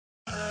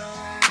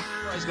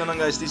What is going on,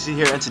 guys? DC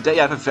here, and today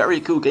I have a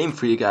very cool game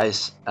for you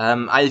guys.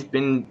 I've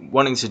been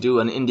wanting to do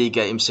an indie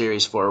game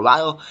series for a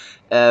while,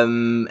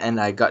 and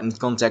I got in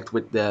contact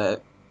with the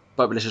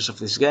publishers of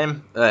this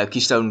game,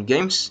 Keystone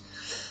Games.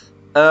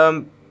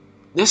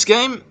 This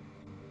game,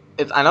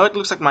 I know it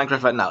looks like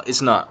Minecraft right now.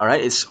 It's not,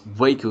 alright? It's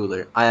way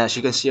cooler. As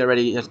you can see, I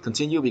already have to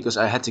continue because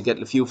I had to get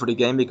the view for the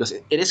game because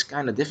it is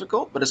kind of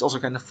difficult, but it's also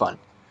kind of fun.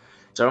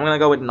 So I'm gonna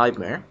go with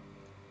Nightmare.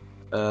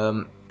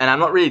 And I'm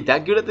not really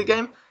that good at the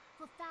game.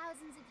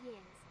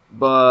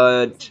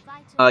 But,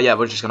 yeah,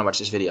 we're just gonna watch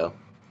this video.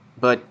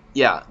 But,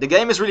 yeah, the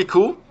game is really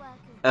cool.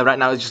 Right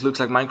now it just looks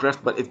like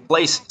Minecraft, but it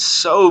plays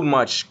so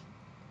much...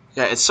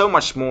 Yeah, it's so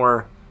much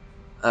more...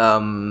 I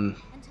don't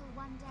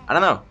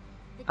know.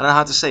 I don't know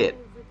how to say it.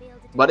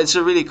 But it's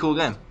a really cool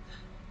game.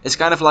 It's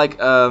kind of like,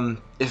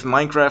 if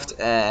Minecraft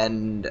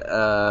and,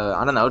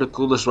 I don't know, the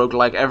coolest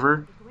roguelike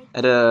ever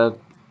had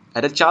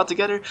a child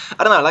together.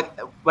 I don't know, like,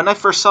 when I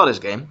first saw this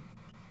game,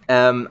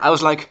 I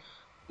was like,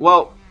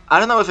 well... I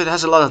don't know if it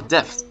has a lot of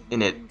depth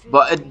in it,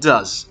 but it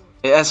does.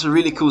 It has a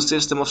really cool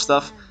system of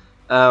stuff,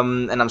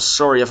 and I'm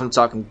sorry if I'm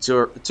talking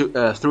through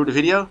the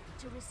video,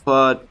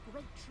 but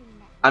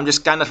I'm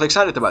just kind of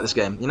excited about this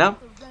game, you know?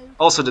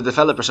 Also, the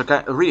developers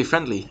are really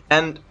friendly,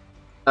 and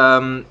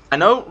I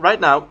know right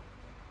now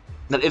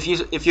that if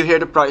you hear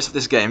the price of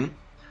this game,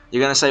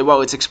 you're gonna say,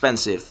 "Whoa, it's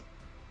expensive,"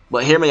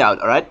 but hear me out,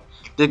 all right?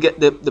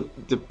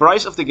 The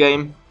price of the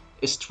game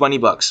is 20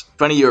 bucks,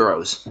 20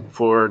 euros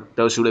for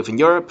those who live in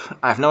Europe.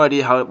 I have no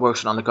idea how it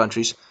works in other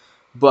countries,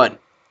 but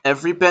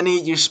every penny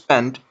you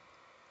spend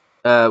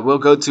will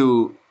go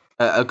to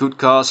a good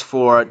cause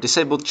for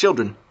disabled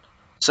children.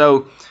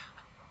 So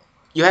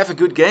you have a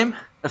good game,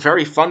 a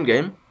very fun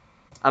game.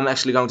 I'm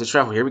actually going to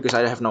travel here because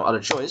I have no other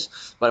choice,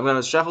 but I'm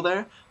going to travel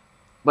there.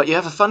 But you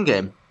have a fun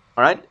game,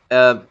 alright?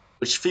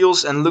 Which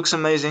feels and looks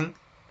amazing.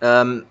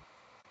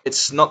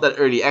 It's not that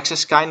early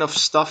access kind of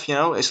stuff, you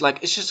know. It's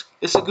like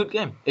it's a good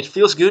game. It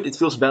feels good, it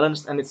feels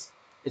balanced, and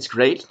it's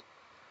great.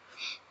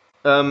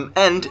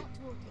 And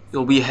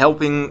you'll be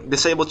helping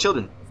disabled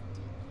children.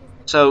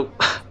 So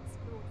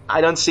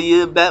I don't see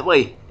a bad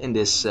way in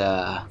this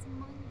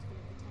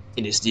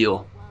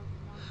deal.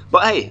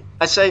 But hey,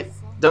 I say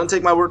don't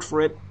take my word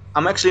for it.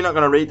 I'm actually not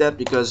gonna read that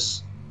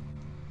because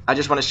I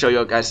just want to show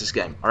you guys this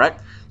game. All right.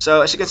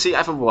 So as you can see, I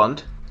have a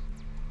wand,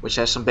 which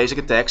has some basic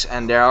attacks,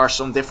 and there are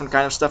some different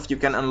kind of stuff you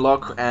can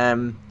unlock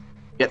and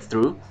get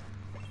through.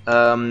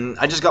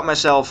 I just got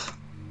myself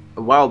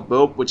a wild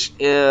bulb, which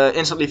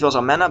instantly fills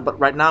our mana, but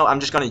right now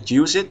I'm just gonna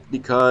use it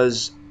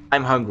because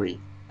I'm hungry.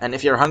 And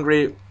if you're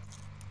hungry,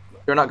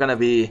 you're not gonna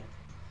be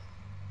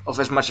of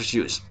as much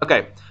use.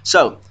 Okay,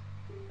 so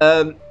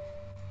I'm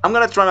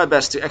gonna try my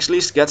best to at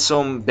least get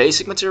some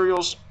basic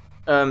materials,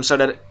 so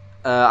that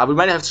we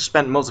might have to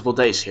spend multiple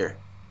days here.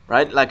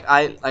 Right, like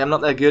I am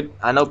not that good.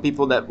 I know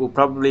people that will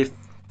probably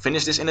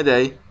finish this in a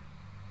day.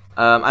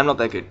 I'm not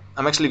that good.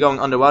 I'm actually going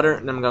underwater,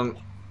 and then I'm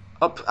going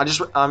up.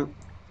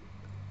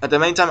 At the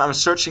meantime, I'm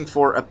searching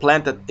for a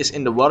plant that is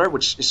in the water,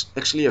 which is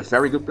actually a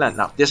very good plant.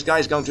 Now, this guy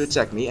is going to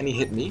attack me, and he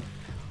hit me,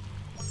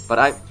 but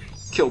I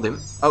killed him.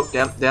 Oh,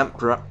 damn,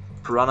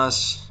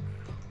 piranhas.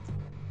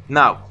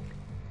 Now,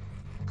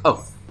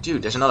 oh,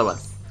 dude, there's another one.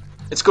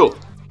 It's cool,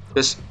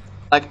 because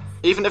like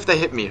even if they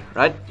hit me,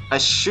 right, I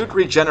should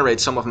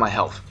regenerate some of my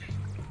health.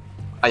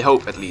 I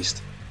hope, at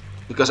least.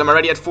 Because I'm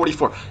already at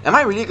 44. Am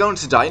I really going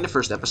to die in the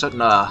first episode?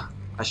 Nah,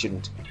 I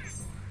shouldn't.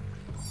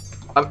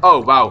 Oh,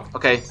 wow.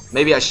 Okay,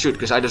 maybe I should,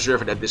 because I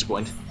deserve it at this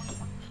point.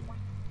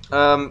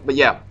 But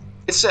yeah,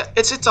 it's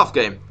a tough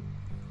game.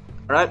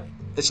 Alright?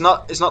 It's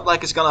not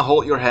like it's gonna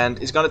hold your hand.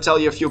 It's gonna tell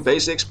you a few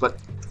basics, but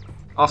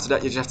after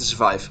that you just have to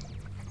survive.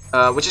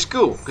 Which is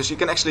cool, because you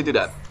can actually do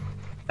that.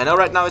 I know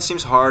right now it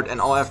seems hard,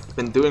 and all I've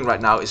been doing right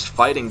now is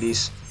fighting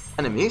these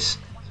enemies.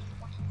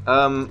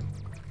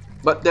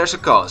 But there's a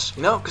cause,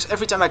 you know, because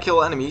every time I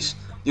kill enemies,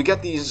 you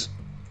get these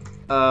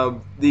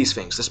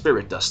things, the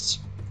spirit dusts,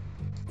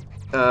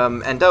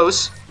 and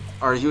those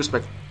are used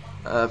by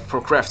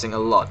for crafting a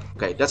lot.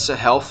 Okay, that's a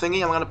health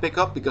thingy I'm gonna pick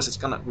up because it's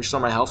gonna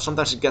restore my health.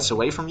 Sometimes it gets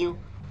away from you.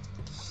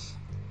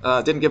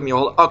 Didn't give me a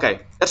whole.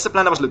 Okay, that's the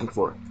plant I was looking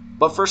for.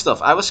 But first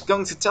off, I was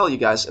going to tell you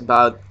guys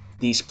about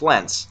these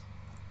plants.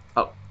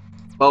 Oh,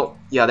 well,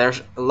 yeah,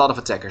 there's a lot of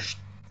attackers.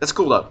 That's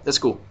cool though. That's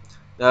cool.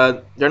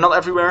 They're not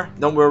everywhere,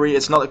 don't worry,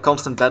 it's not a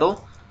constant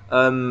battle.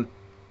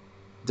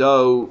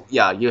 Though,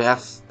 yeah, you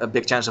have a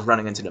big chance of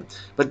running into them.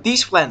 But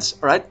these plants,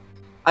 alright?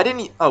 I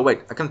didn't... Oh,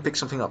 wait, I can pick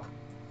something up.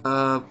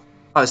 Oh,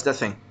 it's that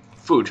thing.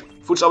 Food.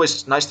 Food's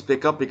always nice to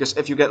pick up, because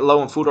if you get low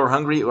on food or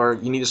hungry, or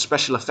you need a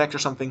special effect or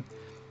something,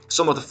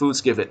 some of the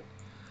foods give it.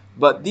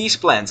 But these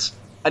plants,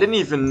 I didn't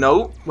even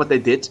know what they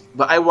did,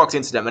 but I walked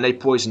into them and they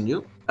poison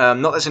you.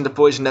 Not as in the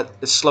poison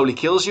that slowly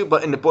kills you,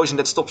 but in the poison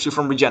that stops you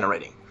from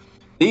regenerating.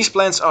 These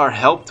plants are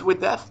helped with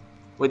that,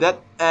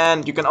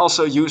 and you can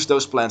also use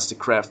those plants to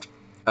craft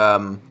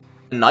a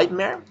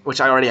nightmare,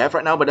 which I already have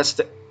right now, but that's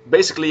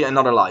basically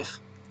another life.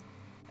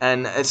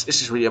 And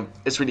it's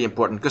really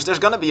important, because there's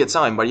gonna be a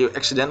time where you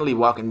accidentally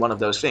walk in one of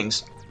those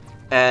things,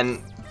 and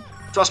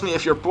trust me,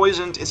 if you're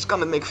poisoned, it's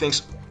gonna make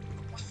things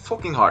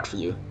fucking hard for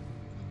you.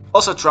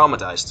 Also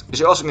traumatized, because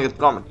you're also gonna get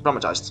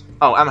traumatized.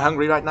 Oh, I'm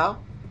hungry right now.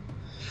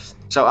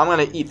 So I'm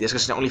gonna eat this,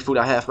 because it's the only food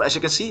I have. But as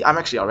you can see, I'm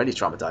actually already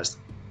traumatized.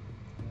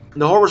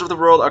 The horrors of the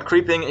world are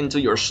creeping into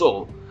your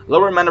soul.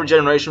 Lower mana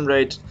regeneration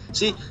rate.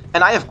 See,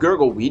 and I have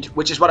Gurgleweed,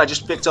 which is what I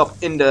just picked up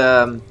in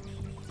the...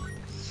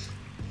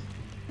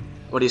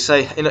 what do you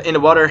say? In the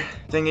water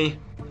thingy.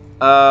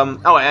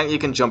 Oh, and you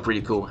can jump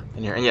really cool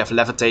in here. And you have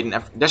levitate and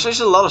there's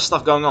just a lot of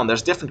stuff going on.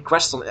 There's different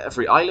quests on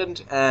every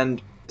island,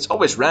 and it's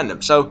always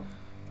random. So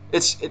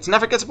it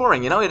never gets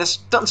boring, you know? It has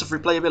tons of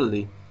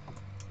replayability.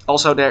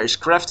 Also, there is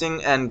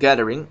crafting and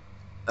gathering.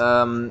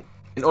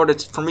 In order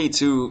for me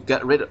to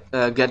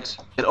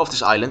get off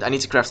this island, I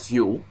need to craft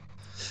fuel.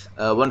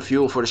 1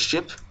 fuel for the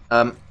ship.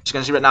 As you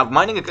can see right now,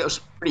 mining it goes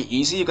pretty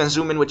easy. You can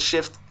zoom in with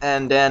shift,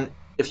 and then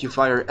if you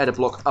fire at a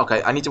block...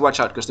 Okay, I need to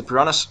watch out, because the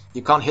piranhas,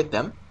 you can't hit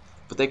them,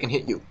 but they can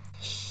hit you.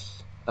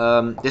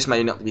 This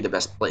may not be the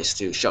best place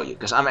to show you,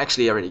 because I'm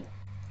actually already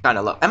kind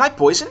of low. Am I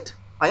poisoned?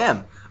 I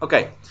am.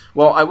 Okay,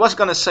 well, I was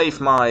gonna save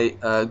my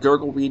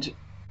Gurgleweed,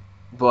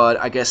 but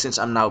I guess since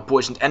I'm now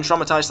poisoned and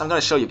traumatized, I'm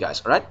gonna show you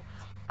guys, alright?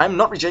 I'm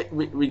not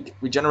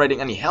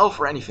regenerating any health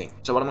or anything.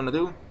 So what I'm gonna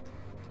do...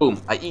 Boom,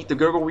 I eat the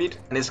Gurgleweed,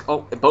 and it's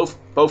both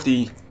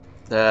the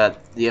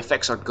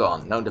effects are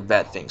gone. No, the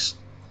bad things.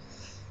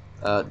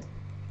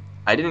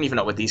 I didn't even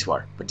know what these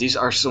were, but these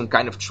are some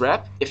kind of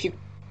trap. If you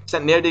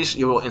stand near these,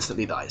 you will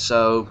instantly die.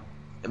 So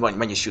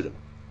when you shoot them.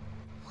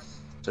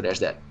 So there's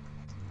that.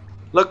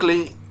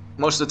 Luckily,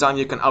 most of the time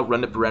you can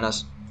outrun the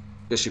piranhas,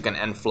 because you can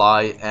end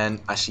fly,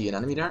 and I see an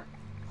enemy there.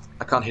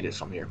 I can't hit it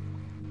from here.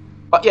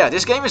 But yeah,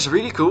 this game is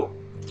really cool.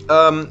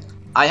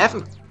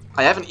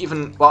 I haven't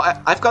even... Well,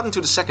 I've gotten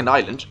to the second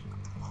island.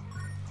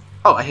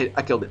 Oh,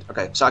 I killed it.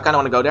 Okay, so I kind of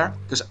want to go there,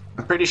 because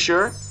I'm pretty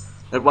sure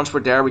that once we're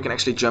there, we can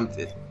actually jump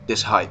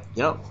this height.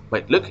 You know?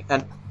 Wait, look,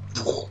 and...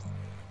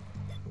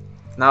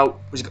 Now,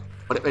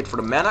 wait for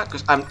the mana,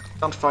 because I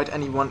can't fight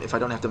anyone if I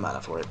don't have the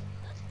mana for it.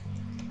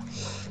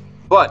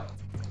 But,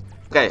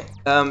 okay,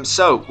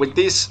 so with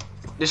this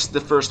is the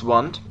first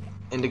wand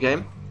in the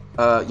game.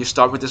 You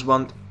start with this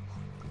wand.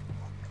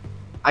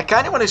 I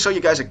kind of want to show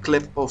you guys a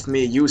clip of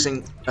me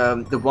using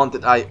the wand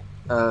that I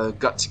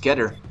got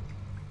together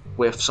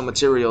with some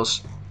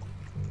materials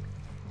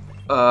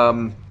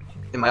in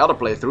my other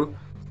playthrough.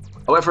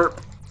 However,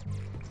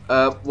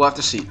 we'll have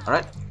to see,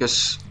 alright?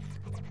 Because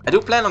I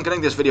do plan on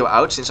getting this video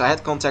out, since I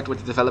had contact with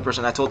the developers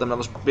and I told them I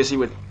was busy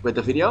with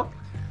the video.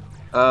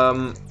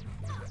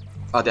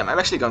 Oh damn, I'm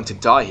actually going to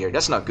die here.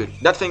 That's not good.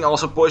 That thing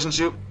also poisons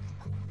you.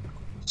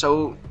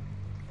 So...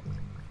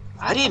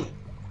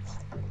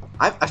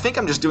 I think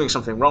I'm just doing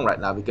something wrong right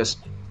now, because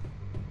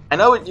I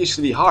know it used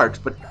to be hard,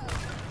 but...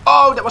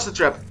 Oh, that was the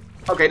trap.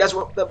 Okay, that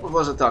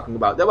was I talking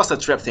about. That was the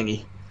trap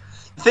thingy.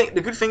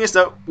 The good thing is,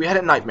 though, we had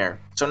a nightmare.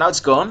 So now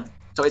it's gone,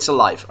 so it's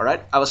alive,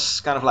 alright? I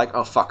was kind of like,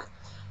 oh fuck.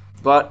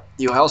 But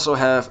you also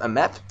have a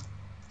map.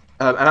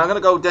 And I'm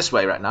gonna go this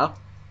way right now,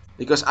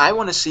 because I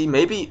want to see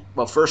maybe...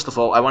 Well, first of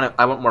all, I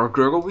want more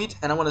Gurgleweed,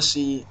 and I want to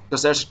see...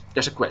 Because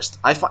there's a quest.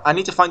 I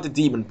need to find the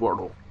demon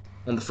portal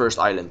on the first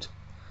island.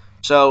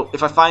 So,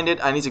 if I find it,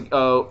 I need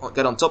to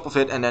get on top of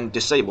it and then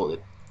disable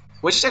it.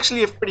 Which is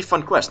actually a pretty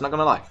fun quest, not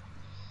gonna lie.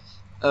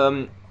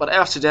 But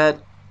after that,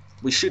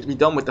 we should be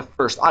done with the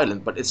first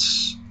island. But it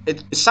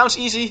sounds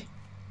easy,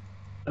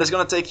 but it's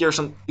gonna take you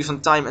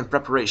some time and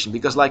preparation.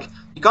 Because, like,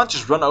 you can't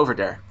just run over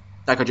there,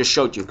 like I just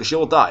showed you, because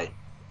you'll die.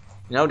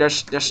 You know,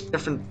 there's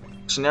different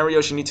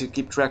scenarios you need to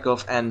keep track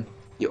of, and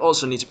you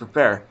also need to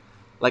prepare.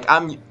 Like,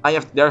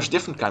 there's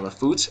different kind of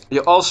foods.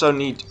 You also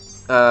need...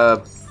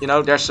 you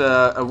know, there's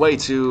a way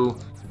to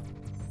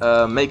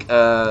make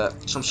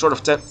some sort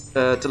of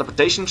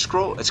teleportation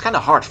scroll. It's kind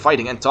of hard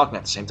fighting and talking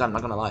at the same time,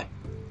 not gonna lie.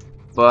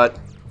 But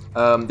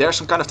there's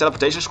some kind of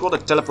teleportation scroll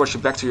that teleports you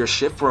back to your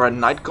ship where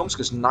night comes,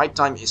 because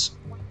nighttime is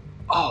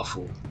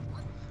awful.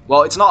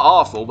 Well, it's not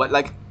awful, but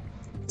like,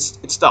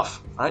 it's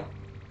tough, right?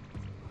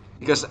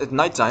 Because at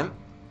nighttime,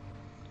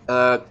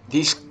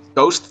 these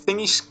ghost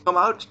thingies come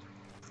out.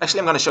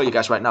 Actually, I'm going to show you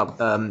guys right now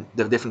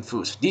the different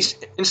foods. These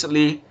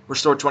instantly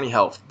restore 20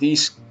 health.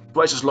 These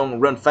twice as long,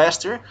 run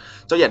faster.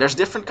 So yeah, there's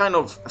different kind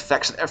of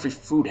effects that every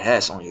food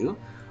has on you.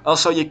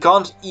 Also, you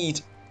can't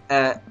eat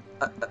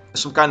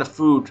some kind of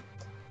food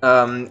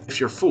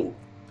if you're full.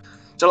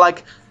 So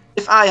like,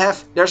 if I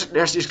have...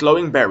 There's these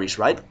glowing berries,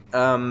 right?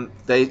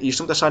 You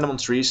sometimes find them on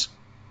trees.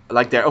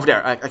 Like there, over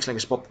there. I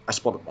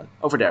spotted one.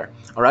 Over there,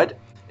 alright?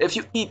 If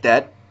you eat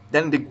that,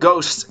 then the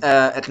ghosts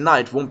at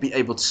night won't be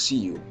able to see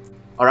you.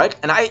 Alright,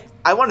 and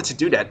I wanted to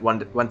do that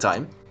one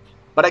time,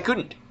 but I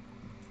couldn't.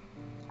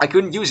 I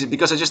couldn't use it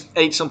because I just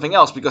ate something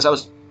else, because I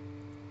was,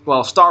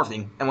 well,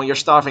 starving. And when you're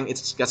starving,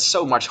 it gets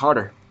so much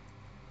harder.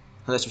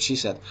 That's what she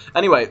said.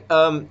 Anyway,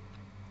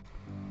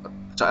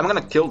 so I'm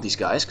gonna kill these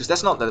guys, because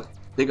that's not that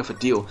big of a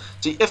deal.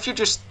 See, if you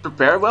just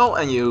prepare well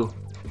and you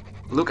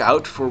look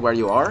out for where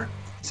you are,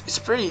 it's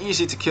pretty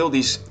easy to kill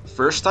these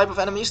first type of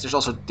enemies. There's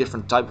also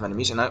different type of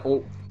enemies, and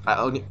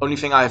only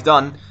thing I've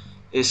done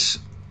is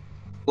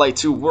play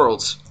 2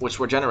 worlds which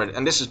were generated,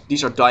 and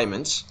these are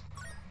diamonds.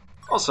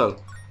 Also,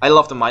 I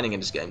love the mining in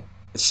this game.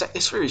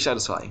 It's very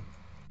satisfying.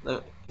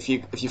 If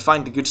you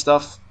find the good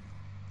stuff,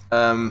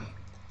 I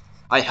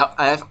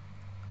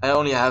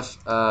only have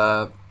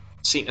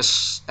seen a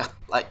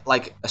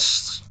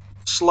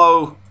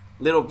slow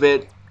little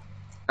bit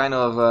kind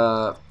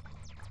of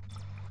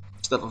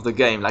stuff of the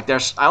game. Like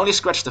I only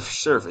scratched the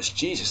surface.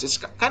 Jesus, it's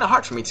kind of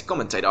hard for me to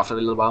commentate after a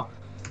little while,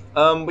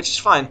 which is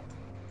fine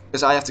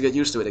because I have to get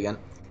used to it again.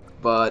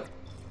 But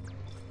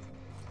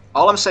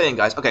all I'm saying,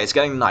 guys, okay, it's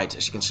getting night,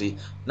 as you can see.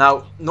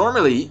 Now,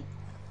 normally,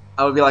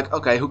 I would be like,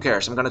 okay, who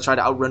cares? I'm gonna try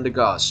to outrun the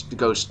ghost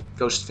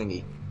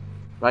thingy.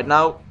 Right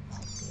now,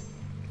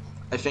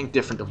 I think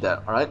different of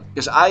that, alright?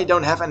 Because I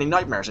don't have any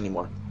nightmares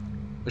anymore.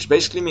 Which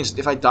basically means that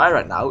if I die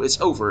right now,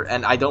 it's over,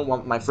 and I don't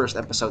want my first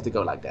episode to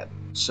go like that.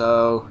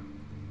 So,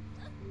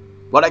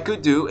 what I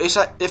could do is,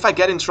 if I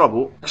get in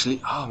trouble, actually,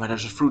 oh man,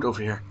 there's a fruit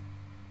over here.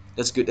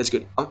 That's good, that's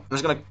good. I'm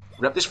just gonna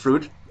grab this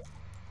fruit.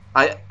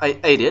 I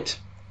ate it.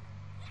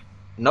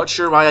 Not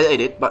sure why I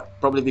ate it, but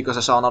probably because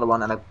I saw another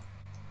one and I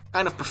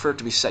kind of prefer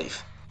to be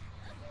safe.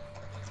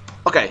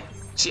 Okay,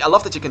 see, I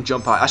love that you can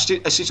jump high. I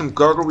see some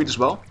gargleweed as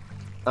well.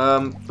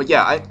 But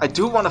yeah, I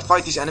do want to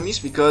fight these enemies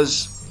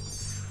because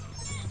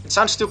it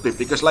sounds stupid,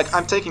 because like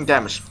I'm taking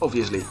damage,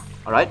 obviously,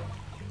 alright?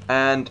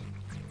 And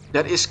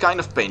that is kind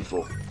of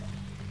painful.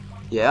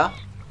 Yeah,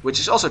 which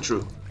is also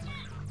true.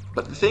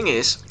 But the thing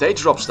is, they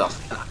drop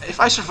stuff. And if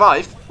I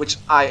survive, which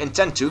I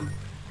intend to,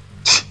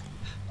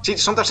 see,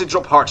 sometimes they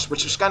drop hearts,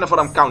 which is kind of what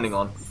I'm counting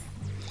on.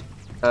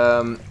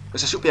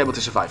 Because I should be able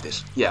to survive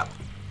this. Yeah.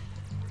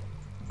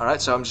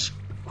 Alright, so I'm just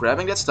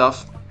grabbing that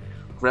stuff.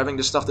 Grabbing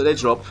the stuff that they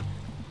drop.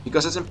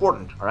 Because it's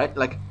important, alright?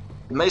 Like,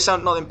 it may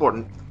sound not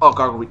important. Oh,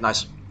 gargleweed,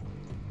 nice.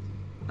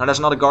 Now there's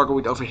another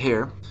gargleweed over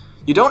here.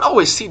 You don't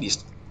always see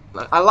these.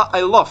 I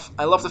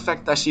love the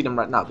fact that I see them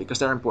right now, because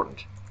they're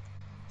important.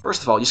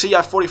 First of all, you see I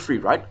have 43,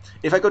 right?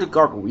 If I go to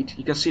gargleweed,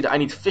 you can see that I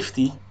need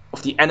 50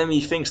 of the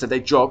enemy things that they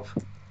drop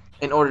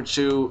in order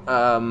to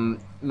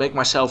make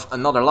myself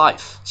another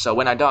life. So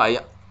when I die,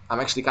 I'm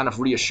actually kind of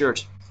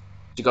reassured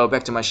to go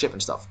back to my ship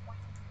and stuff.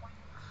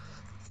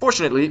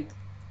 Fortunately,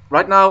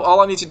 right now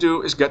all I need to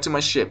do is get to my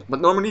ship. But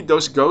normally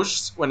those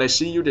ghosts, when they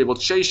see you, they will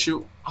chase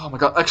you. Oh my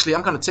god, actually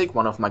I'm gonna take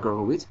one of my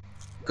gargleweed,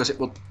 because it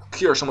will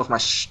cure some of my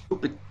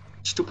stupid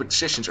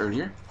decisions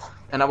earlier.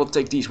 And I will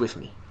take these with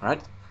me,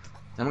 alright?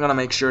 I'm gonna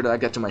make sure that I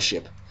get to my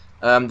ship.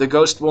 The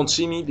ghost won't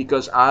see me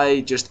because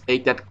I just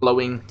ate that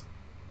glowing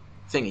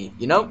thingy,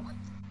 you know?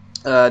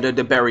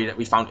 The berry that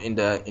we found in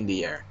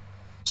the air.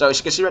 So as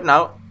you can see right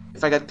now,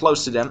 if I get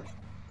close to them,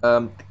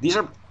 these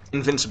are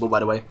invincible, by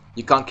the way.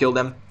 You can't kill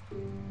them,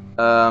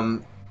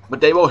 but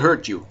they will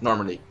hurt you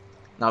normally.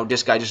 Now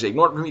this guy just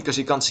ignored me because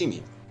he can't see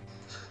me.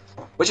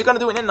 What you're gonna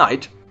do in the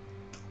night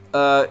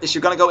is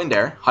you're gonna go in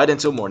there, hide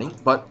until morning.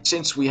 But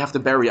since we have the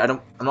berry, I'm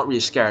not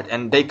really scared,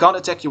 and they can't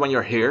attack you when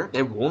you're here.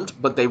 They won't,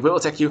 but they will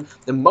attack you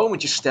the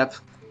moment you step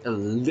a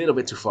little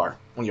bit too far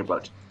on your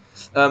boat.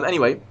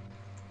 Anyway.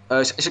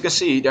 As you can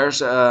see,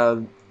 there's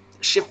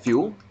ship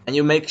fuel, and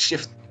you make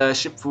ship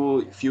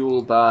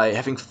fuel by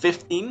having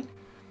 15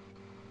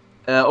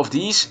 of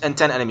these and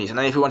 10 enemies. And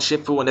then if you want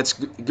ship fuel, and that's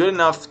good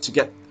enough to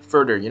get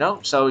further, you know,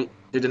 so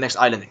to the next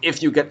island,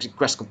 if you get the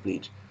quest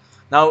complete.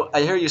 Now,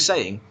 I hear you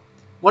saying,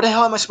 what the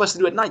hell am I supposed to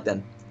do at night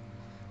then?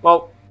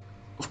 Well,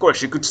 of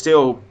course, you could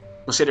still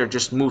consider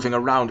just moving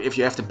around if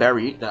you have the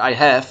berry that I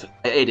have.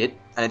 I ate it,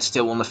 and it's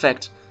still on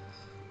effect.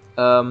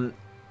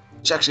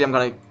 Which actually I'm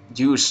gonna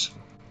use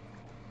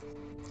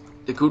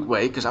the good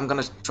way, because I'm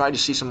gonna try to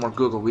see some more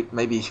gargleweed,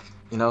 maybe,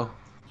 you know,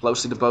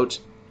 close to the boat.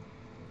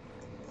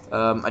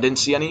 I didn't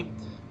see any.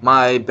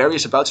 My berry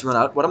is about to run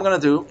out. What I'm gonna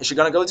do is you're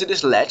gonna go to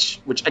this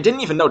ledge, which I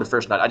didn't even know the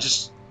first night. I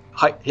just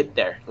hit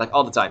there, like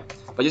all the time.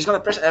 But you're just gonna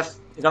press F,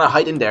 you're gonna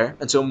hide in there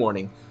until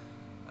morning.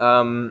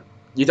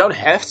 You don't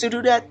have to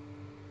do that.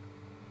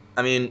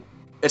 I mean,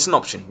 it's an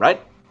option,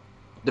 right?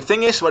 The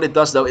thing is, what it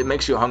does though, it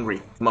makes you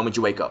hungry the moment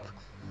you wake up.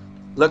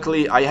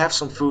 Luckily, I have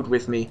some food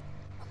with me.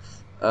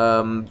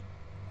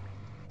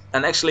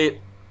 And actually,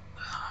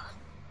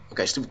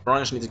 okay, stupid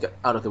piranhas need to get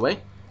out of the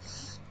way.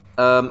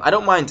 I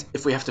don't mind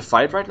if we have to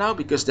fight right now,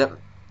 because that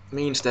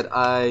means that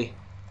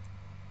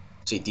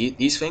see,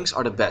 these things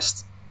are the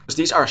best, because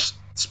these are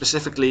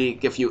specifically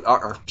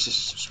are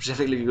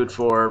specifically good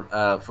for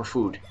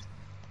food.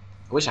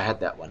 I wish I had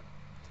that one.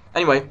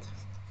 Anyway,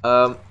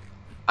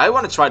 I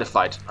want to try to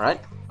fight,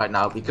 alright, right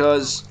now,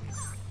 because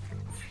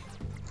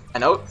I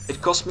know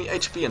it costs me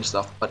HP and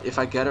stuff, but if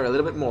I gather a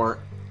little bit more,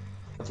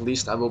 at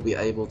least I will be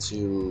able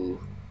to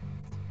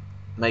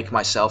make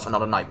myself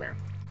another nightmare.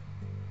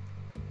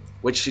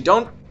 Which you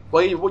don't,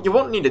 well, you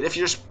won't need it if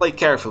you just play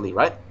carefully,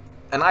 right?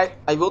 And I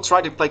will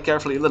try to play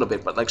carefully a little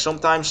bit, but like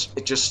sometimes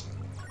it's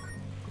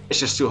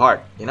just too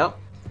hard, you know?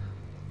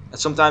 And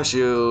sometimes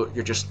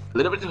you're just a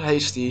little bit too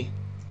hasty.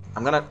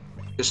 I'm gonna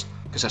just,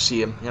 because I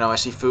see him, you know, I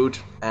see food,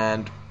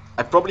 and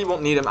I probably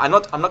won't need him. I'm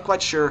not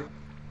quite sure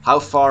how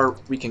far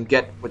we can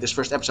get with this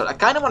first episode. I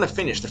kind of want to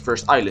finish the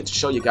first island to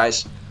show you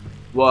guys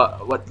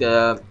what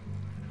the...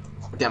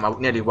 Damn, I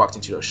nearly walked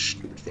into those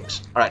stupid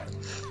things. Alright.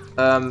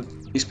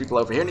 These people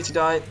over here need to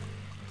die.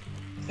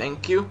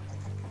 Thank you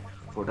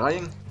for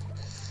dying.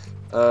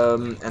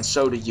 And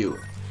so do you.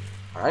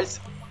 Alright.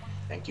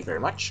 Thank you very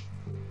much.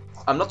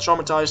 I'm not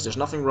traumatized, there's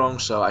nothing wrong,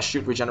 so I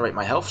should regenerate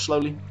my health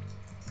slowly.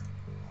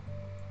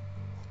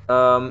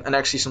 And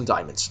actually some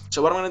diamonds.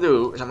 So what I'm gonna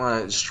do is I'm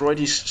gonna destroy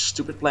these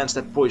stupid plants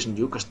that poison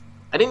you, because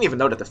I didn't even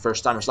know that the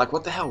first time. I was like,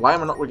 what the hell, why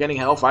am I not regaining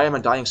health? Why am I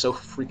dying so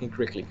freaking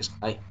quickly? Because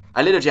I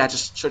literally had to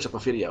search up a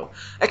video.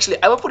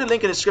 Actually, I will put a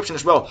link in the description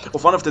as well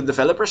of one of the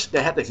developers.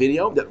 They had a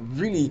video that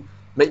really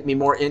made me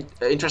more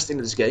interested in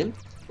this game,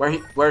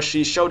 where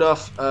she showed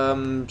off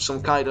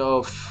some kind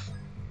of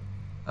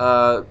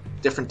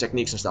different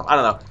techniques and stuff. I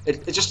don't know.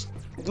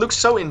 It looks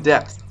so in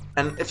depth.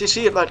 And if you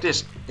see it like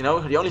this, you know,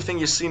 the only thing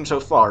you've seen so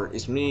far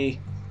is me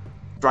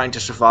trying to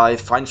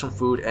survive, find some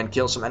food, and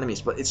kill some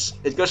enemies. But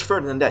it goes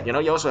further than that. You know,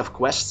 you also have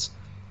quests.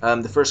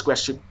 The first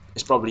quest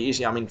is probably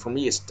easy. I mean, for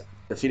me, it's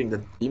defeating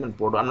the demon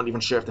portal. I'm not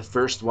even sure if the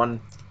first one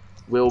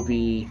will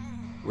be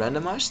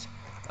randomized.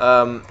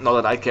 Not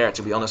that I care,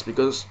 to be honest,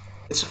 because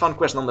it's a fun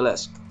quest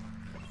nonetheless.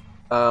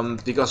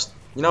 Because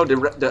you know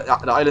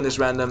the island is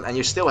random, and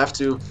you still have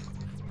to.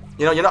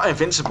 You know, you're not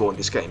invincible in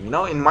this game. You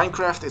know, in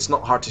Minecraft, it's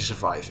not hard to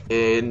survive.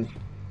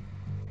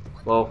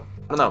 Well,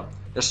 I don't know.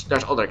 There's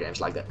other games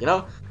like that. You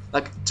know,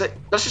 like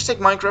let's just take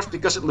Minecraft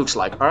because it looks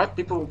like. All right,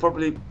 people will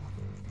probably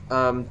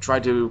try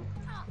to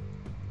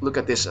look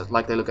at this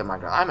like they look at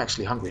Minecraft. I'm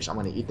actually hungry, so I'm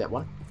gonna eat that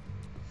one.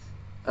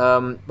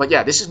 But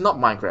yeah, this is not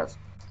Minecraft,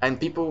 and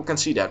people can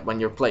see that when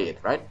you play it,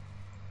 right?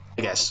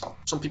 I guess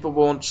some people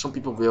won't, some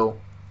people will.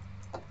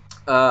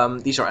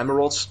 These are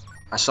emeralds.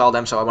 I saw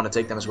them, so I want to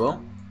take them as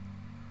well.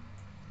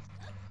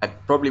 I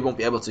probably won't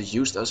be able to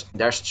use those.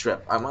 There's a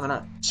trap. I'm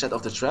gonna set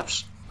off the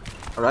traps.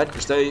 Alright,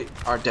 because they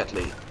are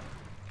deadly.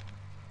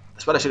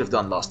 That's what I should have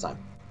done last time.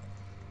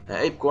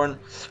 Apecorn.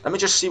 Let me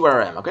just see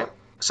where I am, okay?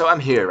 So I'm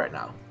here right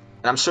now.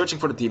 And I'm searching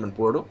for the demon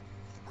portal.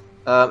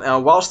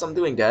 And whilst I'm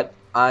doing that,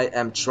 I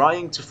am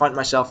trying to find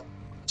myself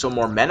some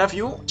more mana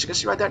fuel. As you can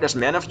see right there, there's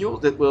mana fuel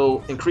that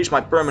will increase my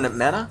permanent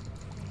mana.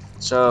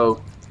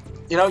 So,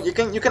 you know, you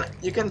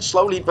can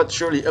slowly but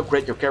surely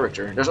upgrade your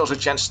character. There's also a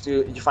chance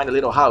to you find a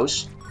little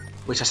house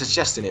which has a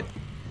chest in it,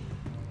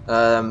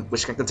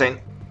 which can contain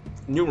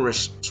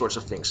numerous sorts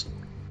of things.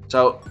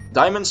 So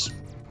diamonds,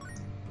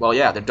 well,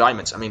 yeah, they're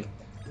diamonds. I mean,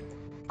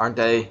 aren't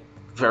they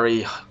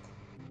very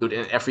good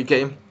in every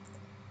game?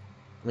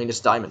 I mean,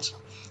 it's diamonds.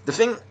 The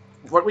thing,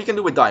 what we can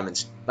do with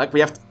diamonds, like we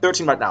have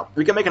 13 right now,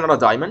 we can make another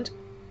diamond,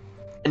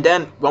 and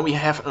then when we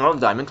have another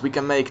diamond, we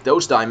can make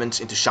those diamonds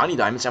into shiny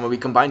diamonds, and when we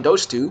combine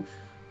those two,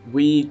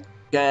 we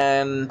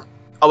can.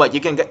 Oh wait,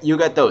 you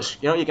get those.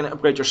 You know, you can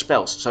upgrade your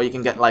spells, so you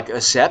can get like a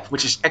zap,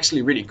 which is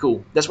actually really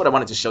cool. That's what I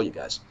wanted to show you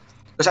guys.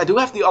 Because I do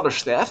have the other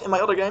staff in my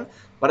other game,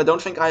 but I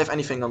don't think I have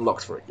anything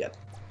unlocked for it yet.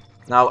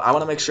 Now I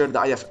want to make sure that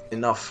I have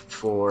enough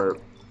for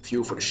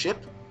fuel for the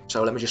ship.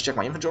 So let me just check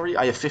my inventory.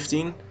 I have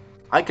 15.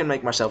 I can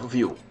make myself a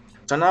fuel.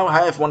 So now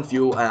I have one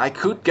fuel, and I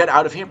could get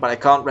out of here, but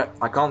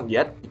I can't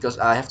yet because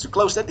I have to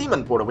close that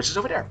demon portal, which is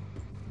over there.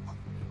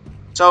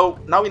 So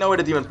now we know where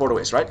the demon portal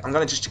is, right? I'm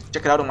gonna just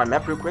check it out on my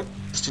map real quick,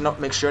 just to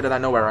make sure that I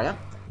know where I am.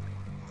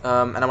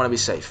 And I want to be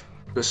safe,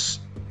 because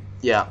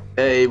yeah,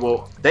 they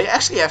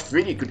actually have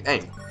really good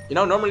aim. You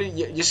know, normally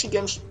you see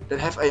games that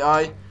have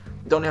AI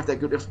don't have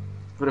that good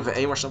of an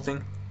aim or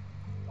something.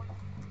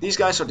 These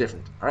guys are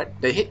different, all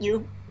right? They hit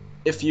you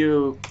if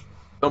you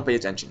don't pay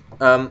attention.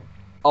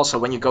 Also,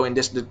 when you go in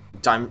the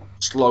time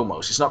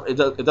slow-mos,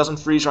 it doesn't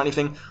freeze or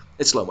anything.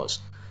 It's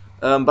slow-mos.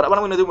 But what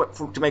I'm going to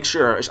do to make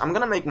sure is I'm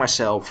going to make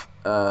myself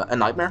a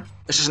nightmare.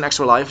 This is an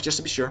extra life, just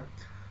to be sure.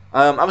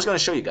 I was going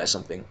to show you guys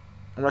something.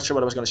 I'm not sure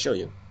what I was going to show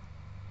you.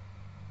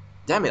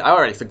 Damn it, I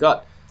already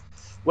forgot.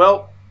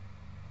 Well,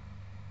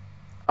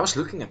 I was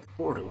looking at the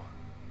portal.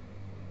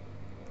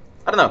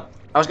 I don't know.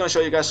 I was going to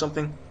show you guys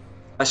something.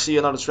 I see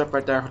another trap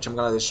right there, which I'm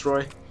going to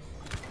destroy.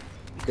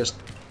 Because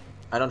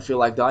I don't feel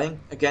like dying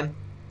again.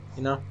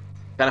 You know?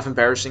 Kind of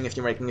embarrassing if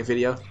you're making a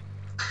video.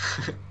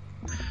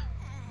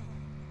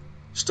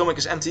 Stomach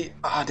is empty.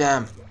 Ah,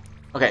 damn.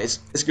 Okay,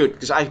 it's good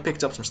because I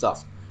picked up some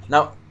stuff.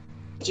 Now,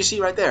 what you see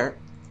right there,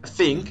 I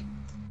think,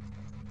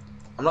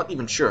 I'm not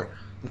even sure.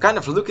 I'm kind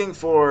of looking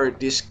for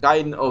this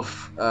kind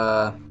of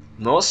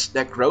moss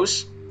that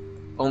grows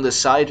on the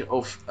side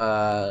of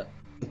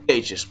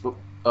cages,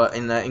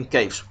 in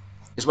caves.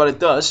 Because what it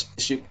does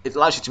is it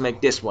allows you to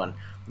make this one,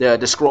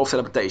 the scroll of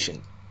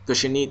teleportation,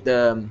 because you need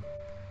the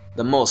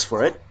moss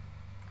for it.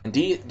 And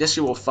this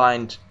you will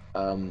find,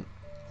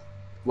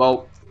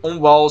 well, on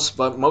walls,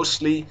 but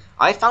mostly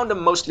I found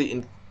them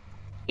mostly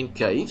in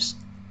caves.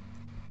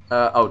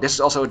 Oh, this is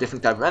also a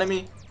different type of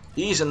enemy.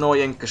 He's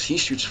annoying because he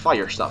shoots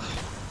fire stuff,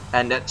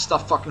 and that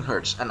stuff fucking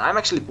hurts. And I'm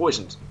actually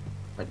poisoned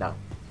right now.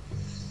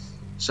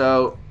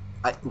 So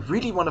I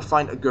really want to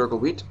find a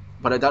Gurgleweed,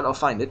 but I doubt I'll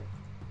find it.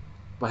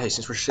 But hey,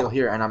 since we're still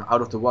here and I'm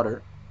out of the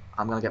water,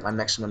 I'm gonna get my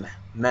maximum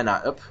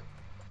mana up.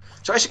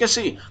 So as you can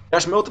see,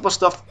 there's multiple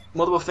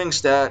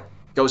things that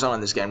goes on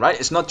in this game, right?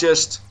 It's not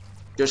just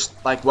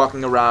like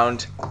walking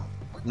around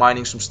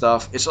mining some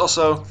stuff. It's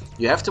also,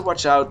 you have to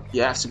watch out,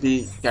 you have to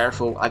be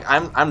careful. Like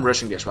I'm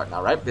rushing this right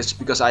now, right? This is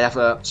because I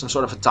have some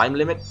sort of a time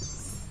limit.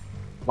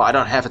 Well, I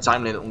don't have a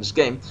time limit on this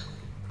game,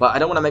 but I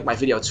don't want to make my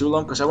video too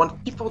long because I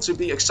want people to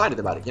be excited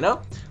about it, you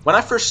know? When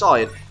I first saw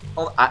it,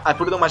 I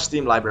put it on my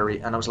Steam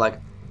library and I was like,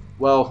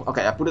 well,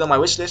 okay, I put it on my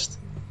wish list.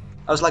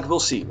 I was like, we'll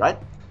see, right?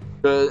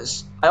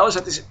 Because I always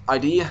had this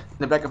idea in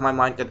the back of my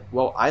mind that,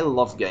 well, I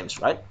love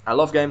games, right? I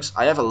love games.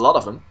 I have a lot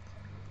of them.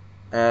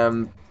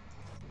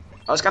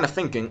 I was kind of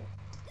thinking,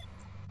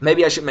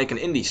 maybe I should make an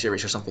indie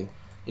series or something,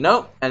 you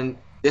know? And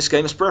this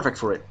game is perfect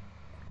for it.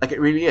 Like, it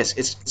really is.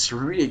 It's a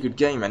really good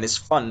game and it's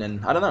fun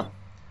and I don't know.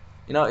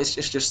 You know, it's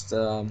just,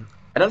 I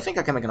don't think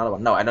I can make another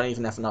one. No, I don't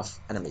even have enough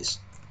enemies.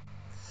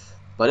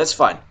 But it's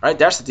fine, right?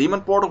 There's the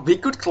demon portal. We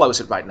could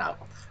close it right now.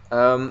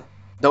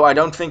 Though I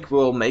don't think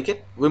we'll make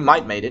it. We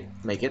might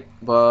make it,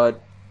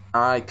 but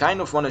I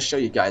kind of want to show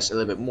you guys a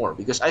little bit more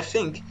because I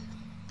think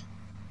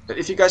that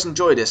if you guys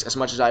enjoy this as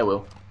much as I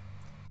will,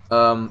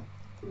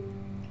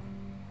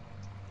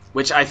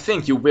 which I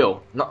think you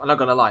will, I'm not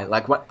gonna lie.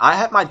 Like, I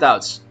had my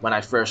doubts when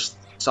I first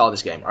saw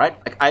this game, right?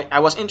 Like,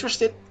 I was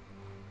interested,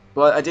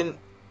 but I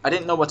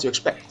didn't know what to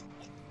expect.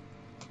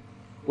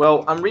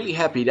 Well, I'm really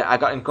happy that I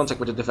got in contact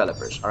with the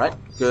developers, alright?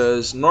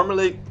 Because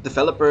normally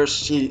developers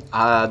see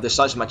the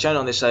size of my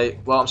channel and they say,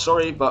 well, I'm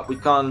sorry, but we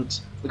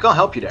can't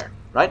help you there,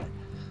 right?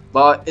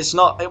 But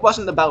it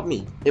wasn't about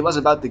me. It was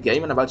about the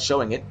game and about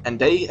showing it. And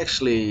they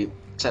actually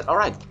said,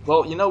 alright,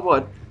 well, you know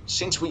what?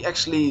 Since we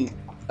actually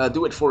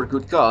do it for a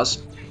good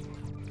cause,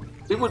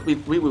 we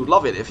would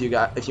love it if you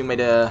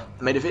made a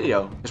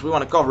video, because we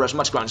want to cover as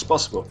much ground as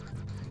possible.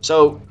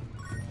 So,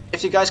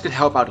 if you guys could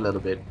help out a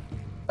little bit,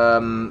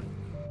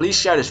 please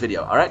share this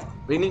video, alright?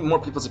 We need more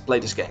people to play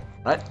this game,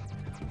 right?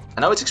 I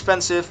know it's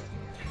expensive,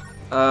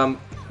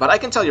 but I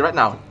can tell you right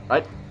now,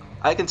 right?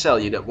 I can tell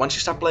you that once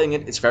you start playing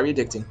it, it's very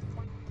addicting.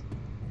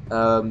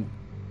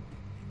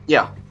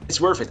 Yeah,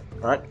 it's worth it,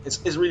 alright?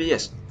 It really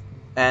is.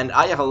 And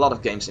I have a lot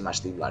of games in my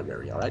Steam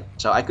library, alright?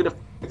 So I could have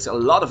picked a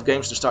lot of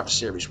games to start the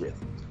series with.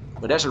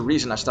 But there's a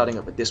reason I'm starting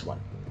up with this one.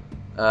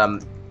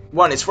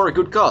 One, it's for a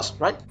good cause,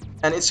 right?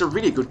 And it's a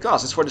really good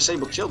cause. It's for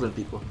disabled children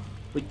people.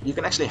 You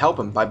can actually help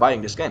them by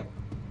buying this game.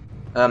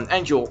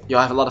 And you'll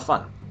have a lot of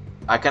fun.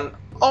 I can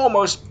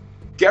almost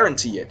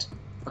guarantee it.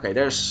 Okay,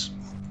 there's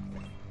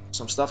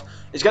some stuff.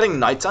 It's getting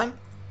nighttime.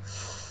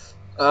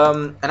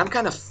 And I'm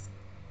kind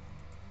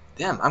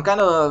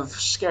of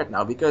scared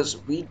now because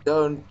we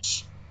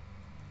don't.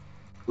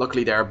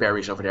 Luckily, there are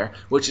berries over there,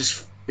 which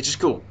is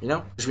cool, you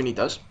know, because we need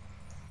those.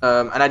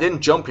 And I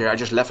didn't jump here. I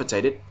just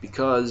levitated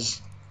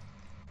because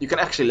you can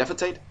actually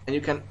levitate and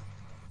you can.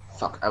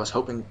 Fuck! I was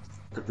hoping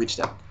I could reach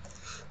that.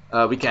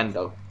 We can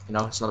though, you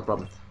know, it's not a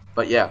problem.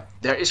 But yeah,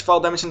 there is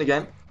fall damage in the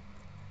game.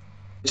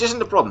 Which isn't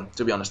the problem,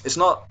 to be honest. It's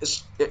not.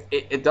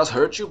 It does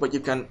hurt you, but you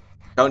can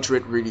counter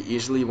it really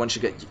easily once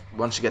you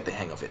get the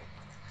hang of it.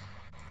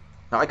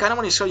 Now I kind of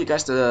want to show you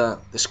guys the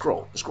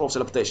scroll of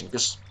teleportation,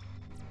 because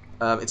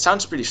it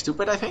sounds pretty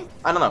stupid. I think.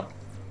 I don't know.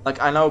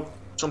 Like, I know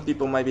some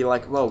people might be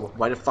like, well,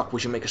 why the fuck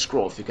would you make a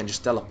scroll if you can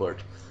just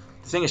teleport?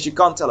 The thing is, you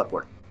can't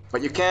teleport,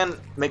 but you can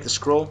make the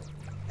scroll,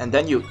 and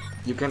then you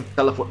can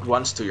teleport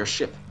once to your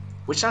ship.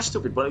 Which sounds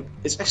stupid, but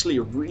it's actually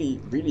a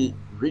really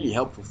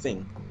helpful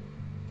thing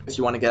if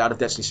you want to get out of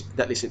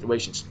deadly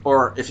situations.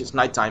 Or if it's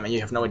nighttime and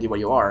you have no idea where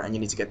you are and you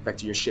need to get back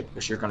to your ship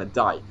because you're gonna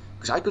die.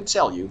 Because I could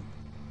tell you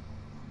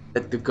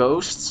that the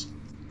ghosts,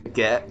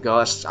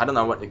 I don't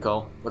know what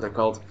they're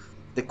called.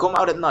 They come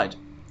out at night.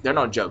 They're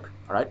no joke,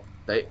 alright?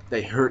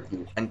 They hurt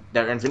you. And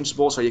they're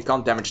invincible, so you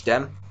can't damage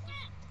them.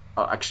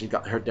 Oh, I actually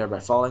got hurt there by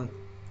falling.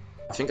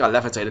 I think I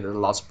levitated at the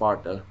last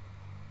part though.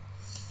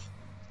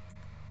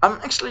 I'm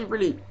actually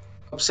really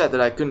upset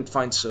that I couldn't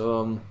find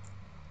some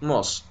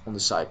moss on the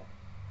side.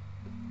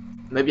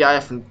 Maybe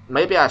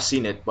I've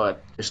seen it,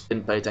 but just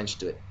didn't pay attention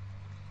to it.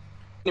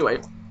 Anyway,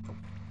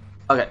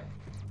 okay.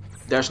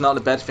 There's not a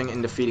bad thing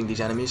in defeating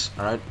these enemies,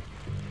 alright?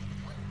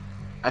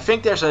 I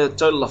think there's a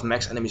total of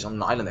max enemies on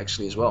the island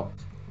actually as well.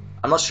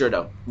 I'm not sure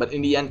though, but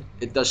in the end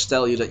it does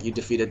tell you that you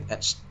defeated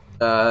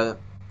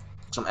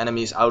some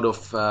enemies out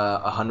of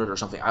 100 or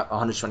something,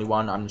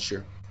 121, I'm not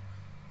sure.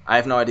 I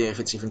have no idea if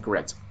it's even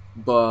correct.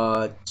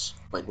 But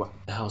wait, what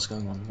the hell is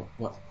going on?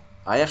 What?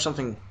 I have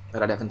something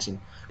that I haven't seen.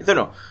 I don't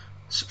know.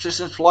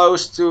 Subsistence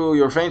flows to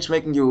your veins,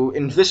 making you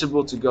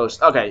invisible to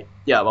ghosts. Okay,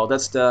 yeah, well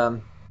that's the.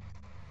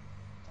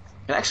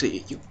 Can actually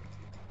eat you.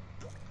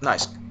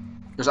 Nice,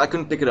 because I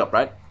couldn't pick it up,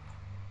 right?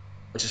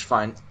 Which is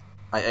fine.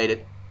 I ate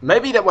it.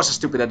 Maybe that was a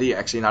stupid idea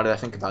actually. Now that I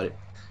think about it,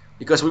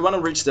 because we want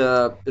to reach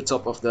the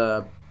top of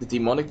the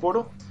demonic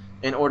portal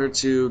in order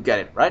to get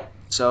it, right?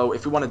 So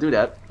if we want to do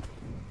that.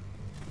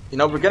 You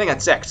know, we're getting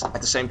attacked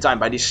at the same time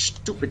by these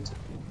stupid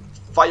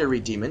fiery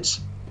demons.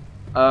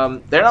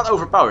 They're not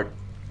overpowered,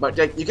 but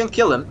you can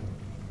kill them.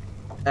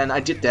 And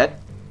I did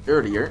that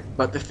earlier.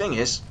 But the thing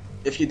is,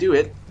 if you do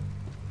it,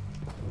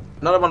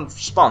 another one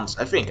spawns,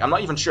 I think. I'm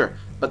not even sure.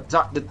 But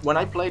when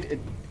I played, it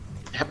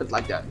happened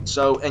like that.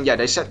 So, and yeah,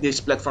 they set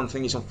these platform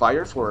thingies on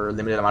fire for a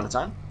limited amount of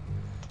time.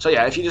 So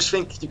yeah, if you just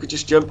think you could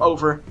just jump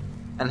over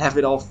and have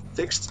it all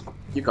fixed,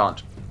 you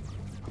can't.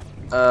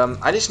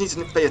 I just need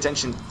to pay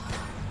attention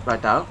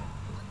right now.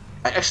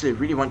 I actually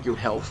really want your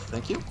health,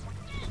 thank you.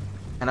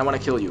 And I want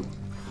to kill you.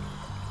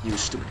 You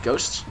stupid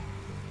ghosts.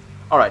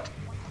 Alright.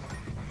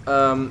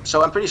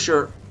 So I'm pretty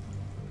sure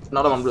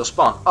another one will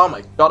spawn. Oh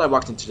my god, I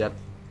walked into that.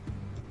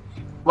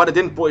 But it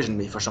didn't poison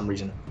me for some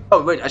reason.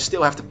 Oh wait, I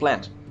still have the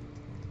plant.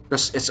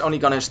 Because it's only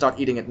gonna start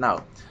eating it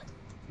now.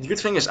 The good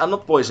thing is I'm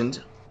not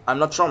poisoned. I'm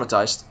not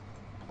traumatized.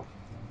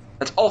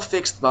 That's all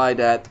fixed by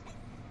that.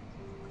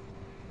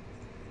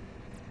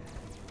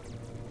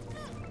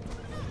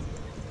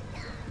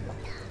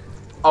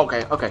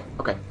 Okay.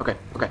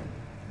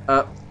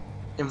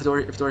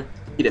 Inventory.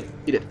 Eat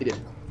it.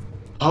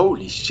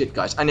 Holy shit,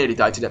 guys. I nearly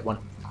died to that one.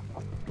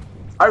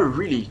 I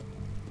really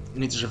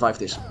need to survive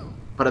this.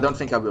 But I don't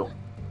think I will.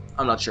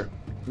 I'm not sure.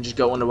 I'll just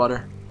go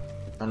underwater.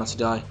 Try not to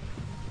die.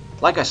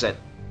 Like I said.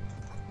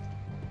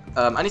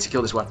 I need to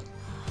kill this one.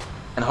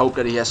 And hope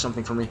that he has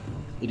something for me.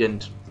 He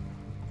didn't.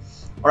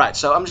 Alright,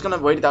 so I'm just gonna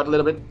wait it out a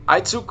little bit. I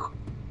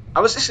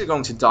was actually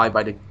going to die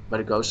by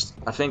the ghost.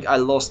 I think I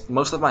lost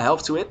most of my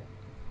health to it.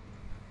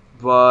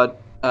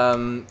 But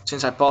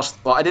since I paused,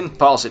 well, I didn't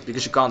pause it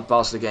because you can't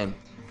pause the game.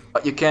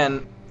 But you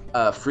can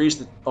freeze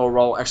the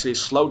or actually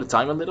slow the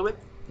time a little bit.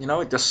 You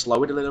know, it does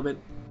slow it a little bit.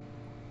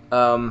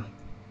 I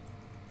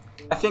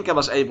think I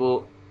was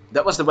able.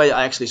 That was the way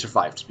I actually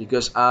survived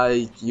because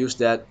I used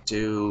that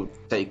to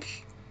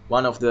take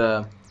one of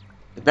the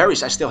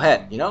berries I still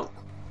had. You know,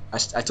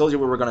 I told you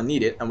we were gonna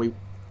need it, and we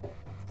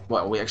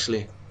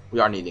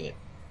are needing it.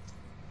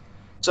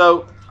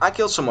 So I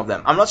killed some of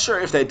them. I'm not sure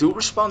if they do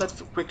respawn that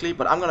quickly,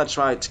 but I'm gonna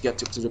try to get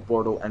to the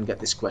portal and get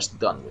this quest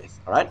done with.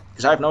 All right?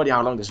 Because I have no idea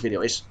how long this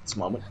video is at this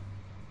moment.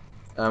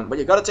 But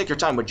you gotta take your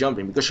time with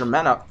jumping because your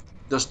mana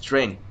does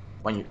drain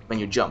when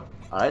you jump.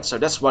 All right? So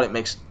that's what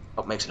makes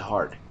it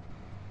hard.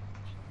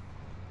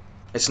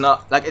 It's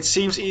not like it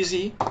seems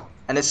easy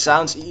and it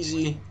sounds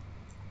easy.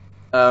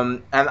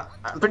 And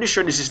I'm pretty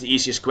sure this is the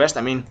easiest quest.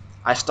 I mean,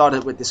 I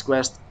started with this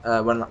quest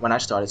when I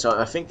started, so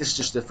I think this is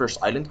just the first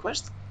island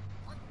quest.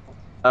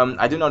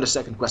 I do know the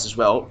second quest as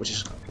well, which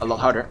is a lot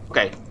harder.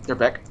 Okay, they're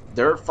back.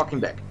 They're fucking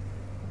back.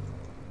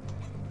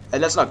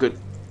 And that's not good.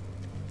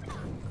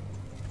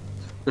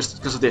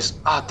 Because of this.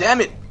 Ah,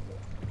 damn it!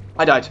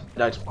 I died.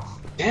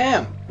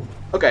 Damn!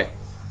 Okay.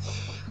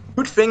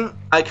 Good thing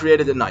I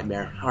created a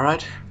nightmare,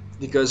 alright?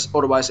 Because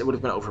otherwise it would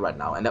have been over right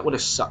now, and that would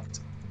have sucked.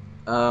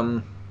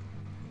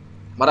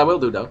 What I will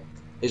do though,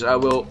 is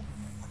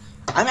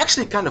I'm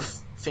actually kind of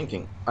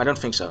thinking. I don't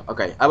think so.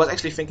 Okay, I was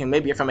actually thinking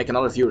maybe if I make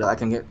another view that I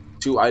can get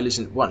 2 islands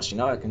at once, you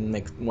know, I can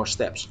make more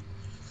steps.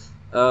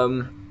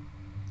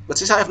 But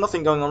since I have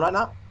nothing going on right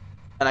now,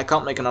 and I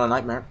can't make another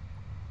nightmare,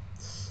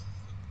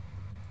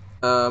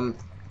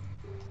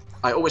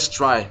 I always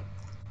try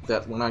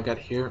that when I get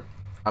here,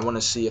 I want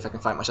to see if I can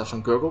find myself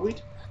some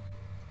gurgleweed.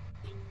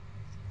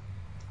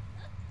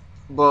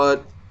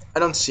 But I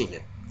don't see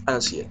it.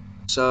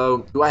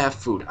 So, do I have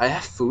food? I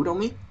have food on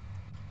me.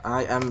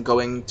 I am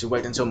going to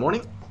wait until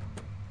morning.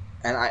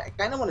 And I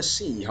kind of want to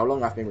see how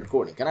long I've been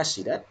recording. Can I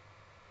see that?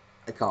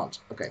 I can't.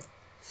 Okay.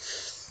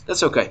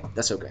 That's okay.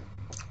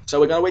 So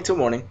we're gonna wait till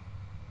morning.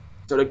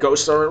 So the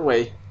ghosts are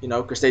away, you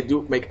know, because they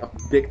do make a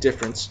big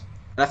difference.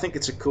 And I think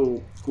it's a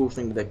cool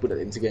thing that they put it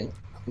into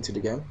the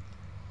game.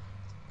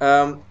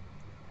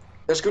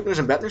 There's good news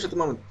and bad news at the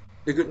moment.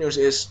 The good news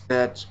is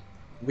that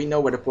we know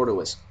where the portal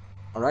is.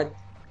 Alright?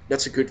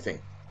 That's a good thing.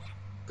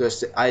 Because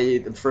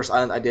the first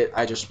island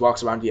I just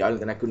walked around the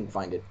island and I couldn't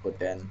find it. But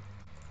then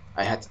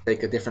I had to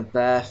take a different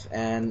path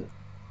and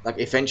like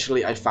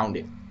eventually I found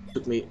it. It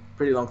took me a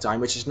pretty long time,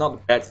 which is not a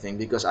bad thing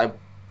because I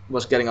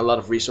was getting a lot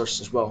of resources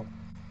as well.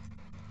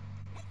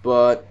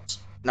 But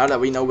now that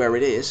we know where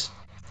it is,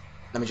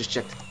 let me just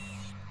check.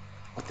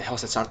 What the hell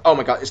is that sound? Oh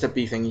my god, it's that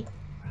bee thingy.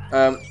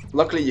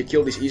 Luckily you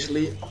kill these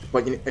easily,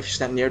 but if you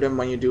stand near them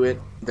when you do it,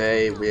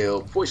 they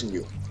will poison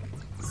you.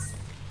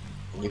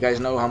 And you guys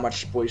know how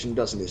much poison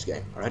does in this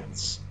game, alright?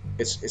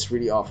 It's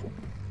really awful.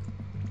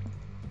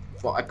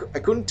 Well, I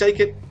couldn't take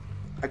it.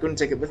 I couldn't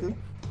take it with me.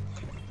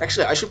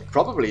 Actually, I should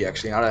probably, now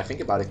that I think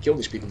about it, kill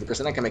these people because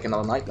then I can make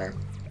another nightmare.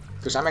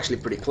 Because I'm actually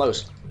pretty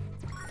close.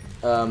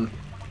 Oh,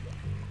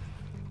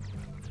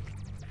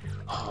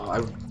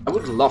 I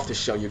would love to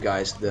show you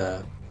guys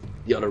the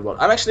other world.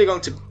 I'm actually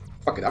going to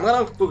fuck it. I'm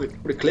gonna put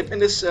a clip in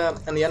this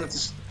in the end of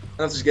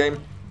this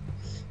game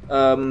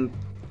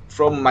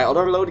from my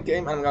other loaded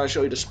game, and I'm gonna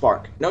show you the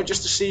spark. You know,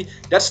 just to see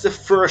that's the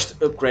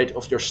first upgrade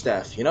of your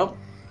staff. You know,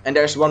 and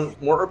there's one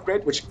more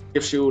upgrade which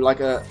gives you like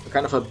a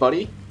kind of a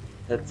buddy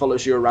that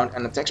follows you around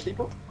and attacks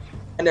people.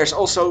 And there's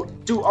also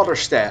 2 other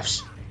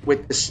staffs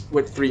with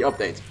 3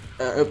 upgrades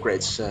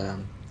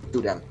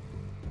to them.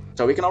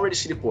 So we can already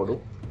see the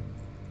portal.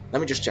 Let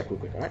me just check real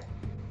quick, alright?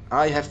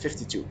 I have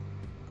 52.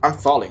 I'm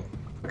falling.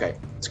 Okay,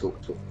 it's cool,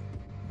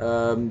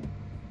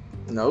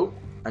 no,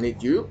 I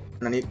need you,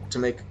 and I need to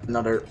make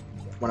another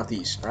one of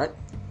these, alright?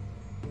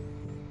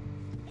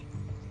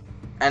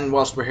 And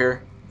whilst we're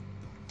here,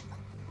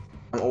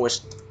 I'm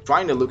always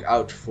trying to look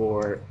out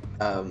for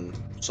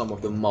some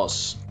of the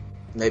moss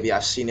Maybe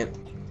I've seen it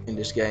in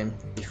this game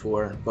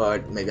before,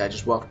 but maybe I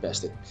just walked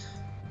past it.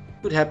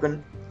 Could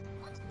happen.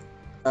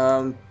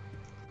 But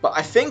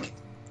I think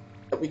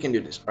that we can do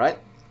this, alright?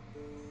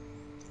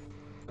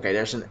 Okay,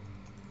 there's a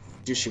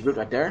juicy root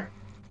right there,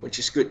 which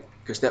is good,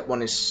 because that one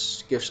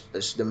gives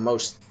us the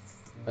most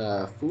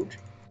food.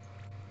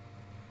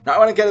 Now I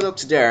want to get it up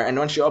to there, and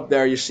once you're up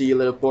there you see a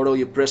little portal,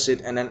 you press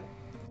it, and then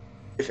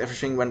if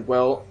everything went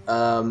well,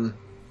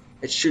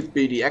 it should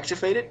be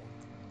deactivated,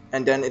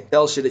 and then it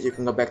tells you that you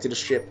can go back to the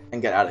ship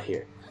and get out of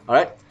here.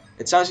 Alright?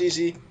 It sounds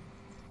easy.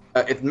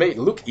 It may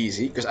look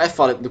easy, because I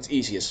thought it looked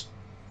easy as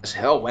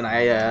hell when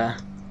I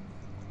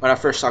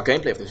first saw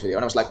gameplay of this video,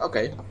 and I was like,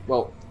 okay,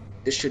 well,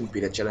 this shouldn't be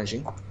that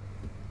challenging.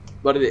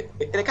 But it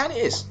kind of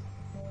is.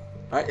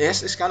 Right? It has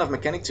this kind of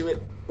mechanic to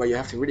it, where you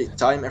have to really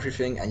time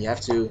everything, and you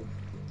have to,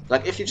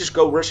 like, if you just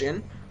go rush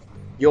in,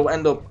 you'll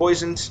end up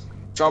poisoned,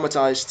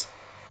 traumatized,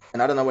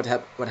 and I don't know what's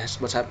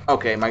happened.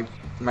 Okay, my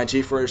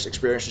GeForce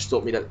experience just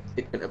told me that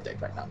it can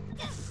update right now.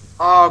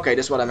 Oh, okay,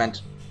 that's what I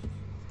meant.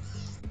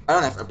 I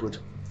don't have uproot.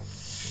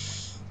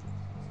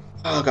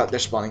 Oh god, they're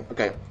spawning.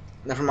 Okay,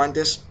 never mind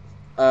this.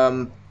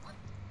 I'm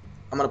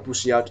gonna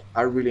pussy out.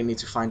 I really need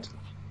to find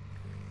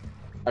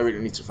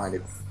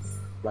it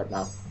right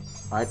now.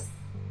 Alright?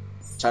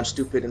 Sounds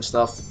stupid and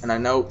stuff, and I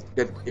know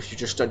that if you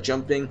just start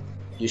jumping,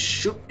 you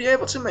should be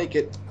able to make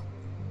it.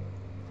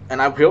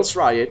 And I will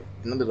try it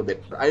in a little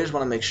bit, but I just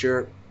want to make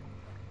sure.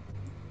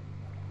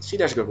 See,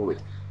 there's a good root.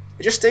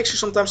 It just takes you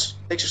some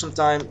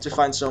time to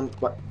find some,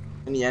 but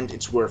in the end,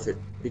 it's worth it,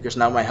 because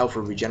now my health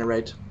will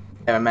regenerate,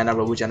 and my mana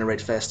will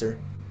regenerate faster,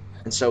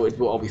 and so it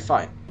will all be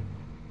fine.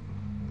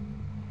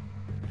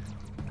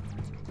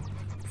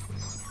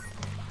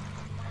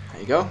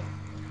 There you go.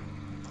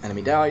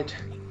 Enemy died.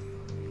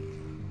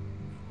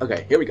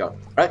 Okay, here we go.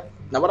 Right,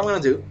 now what I'm gonna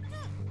do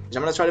is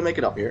I'm gonna try to make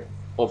it up here,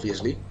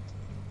 obviously.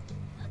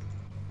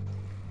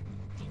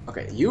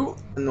 Okay, you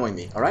annoy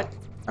me, alright?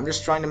 I'm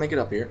just trying to make it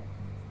up here.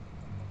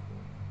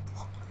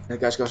 And the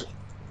guy goes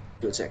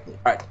to attack me.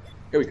 Alright,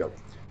 here we go.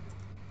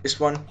 This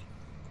one.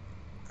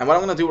 And what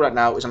I'm gonna do right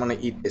now is I'm gonna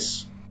eat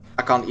this.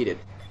 I can't eat it.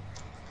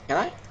 Can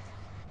I?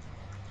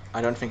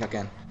 I don't think I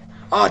can.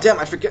 Oh damn,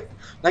 I forget.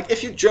 Like,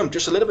 if you jump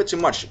just a little bit too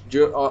much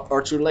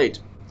or too late,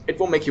 it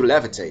will make you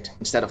levitate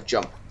instead of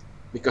jump.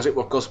 Because it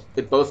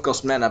both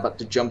costs mana, but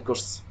the jump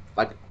costs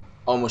like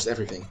almost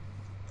everything.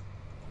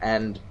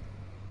 And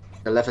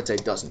the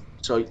levitate doesn't.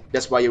 So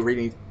that's why you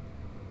really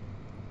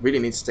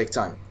need to take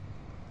time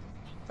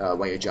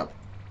when you jump.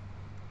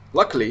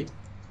 Luckily,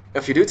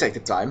 if you do take the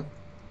time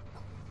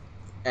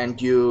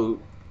and you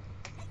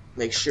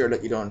make sure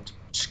that you don't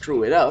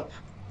screw it up,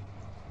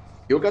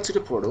 you'll go to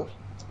the portal,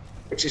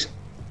 which is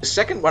the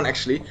second one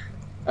actually,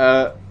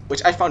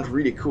 which I found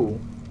really cool.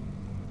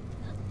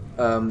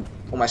 On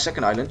my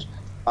second island,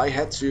 I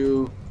had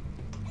to...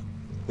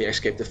 We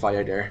escaped the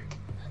fire there.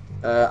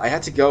 I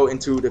had to go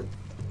into the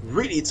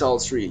really tall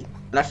tree,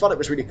 and I thought it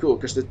was really cool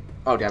because the...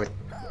 Oh damn it.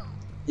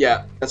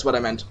 Yeah, that's what I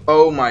meant.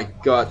 Oh my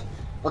god.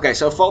 Okay,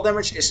 so fall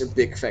damage is a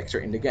big factor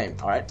in the game,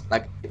 alright?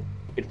 Like,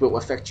 it will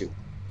affect you.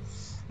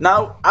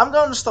 Now, I'm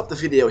going to stop the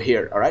video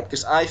here, alright?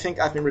 Because I think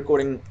I've been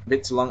recording a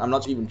bit too long. I'm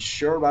not even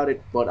sure about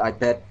it, but I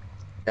bet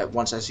that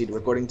once I see the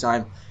recording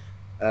time,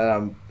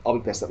 I'll be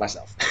pissed at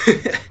myself.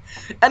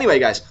 Anyway,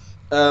 guys,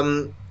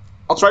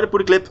 I'll try to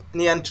put a clip in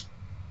the end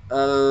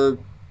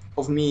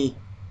of me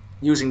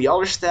using the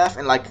Alder Staff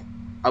and like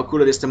how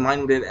cool it is to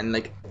mine with it and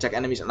like attack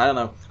enemies, and I don't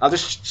know. I'll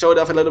just show it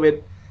off a little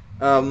bit.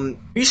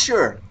 Be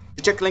sure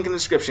to check the link in the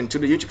description to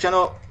the YouTube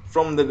channel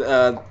from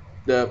the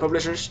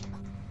publishers,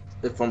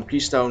 from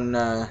Keystone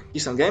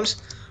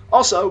Games.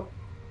 Also,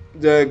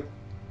 the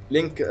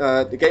link,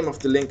 the game of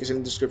the link is in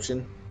the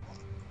description.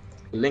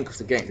 The link of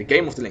the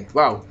game of the link.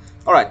 Wow.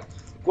 All right,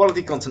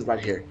 quality content right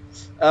here.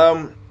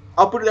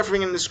 I'll put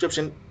everything in the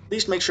description.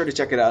 Please make sure to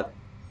check it out.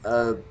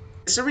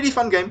 It's a really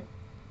fun game.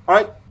 All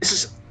right,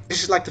 this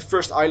is like the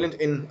first island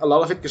in a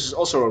lot of it, because it's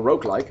also a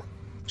roguelike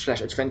 /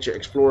 adventure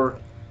explorer.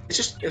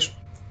 It's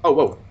oh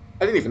whoa,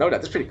 I didn't even know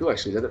that. That's pretty cool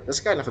actually. That's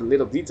kind of a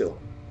little detail.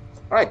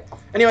 All right.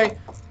 Anyway,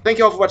 thank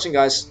you all for watching,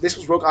 guys. This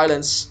was Rogue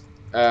Islands.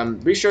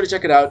 Be sure to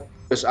check it out,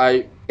 because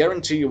I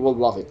guarantee you will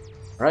love it.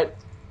 All right.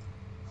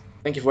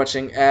 Thank you for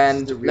watching,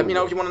 and let me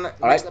know if you want to.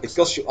 All right. It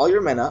costs you all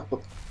your mana,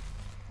 but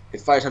it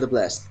fires out a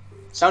blast.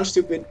 Sounds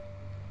stupid.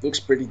 Looks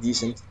pretty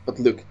decent, but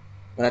look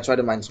when I try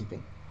to mine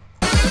something.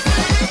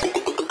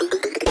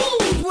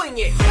 Swing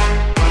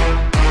it!